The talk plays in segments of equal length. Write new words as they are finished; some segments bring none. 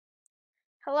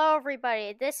Hello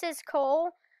everybody, this is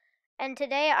Cole, and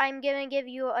today I'm going to give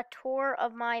you a tour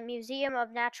of my Museum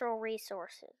of Natural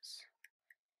Resources.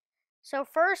 So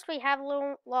first we have a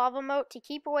little lava moat to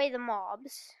keep away the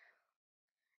mobs,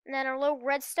 and then a little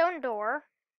redstone door,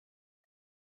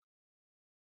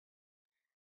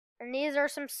 and these are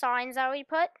some signs that we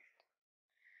put.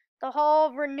 The Hall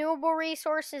of Renewable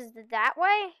Resources is that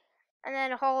way, and then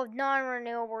the Hall of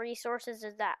Non-Renewable Resources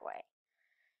is that way.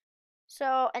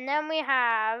 So, and then we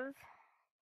have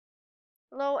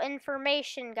a little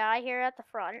information guy here at the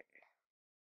front.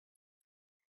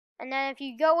 And then if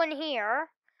you go in here,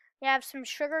 you have some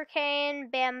sugarcane,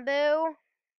 bamboo,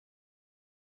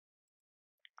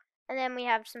 and then we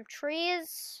have some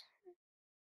trees.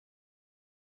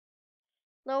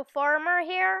 Little farmer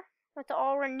here with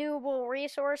all renewable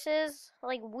resources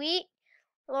like wheat.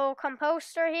 Little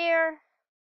composter here.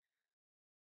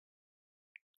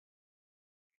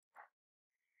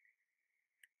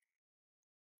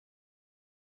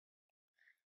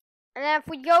 And then if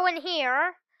we go in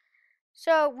here,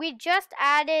 so we just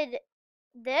added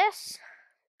this,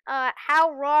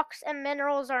 how rocks and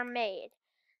minerals are made.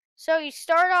 So you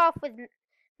start off with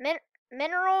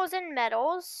minerals and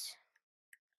metals,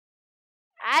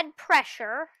 add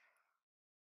pressure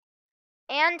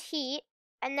and heat,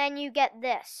 and then you get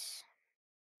this.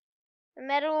 The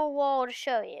metal wall to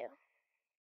show you.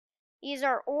 These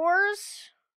are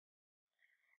ores,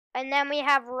 and then we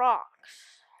have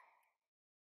rocks.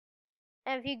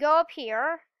 And if you go up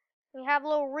here, we have a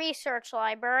little research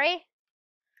library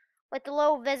with the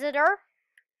little visitor.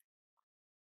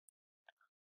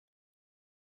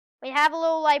 We have a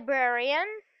little librarian.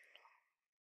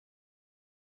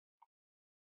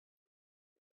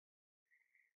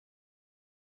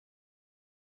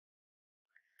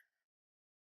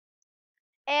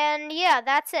 And yeah,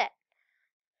 that's it.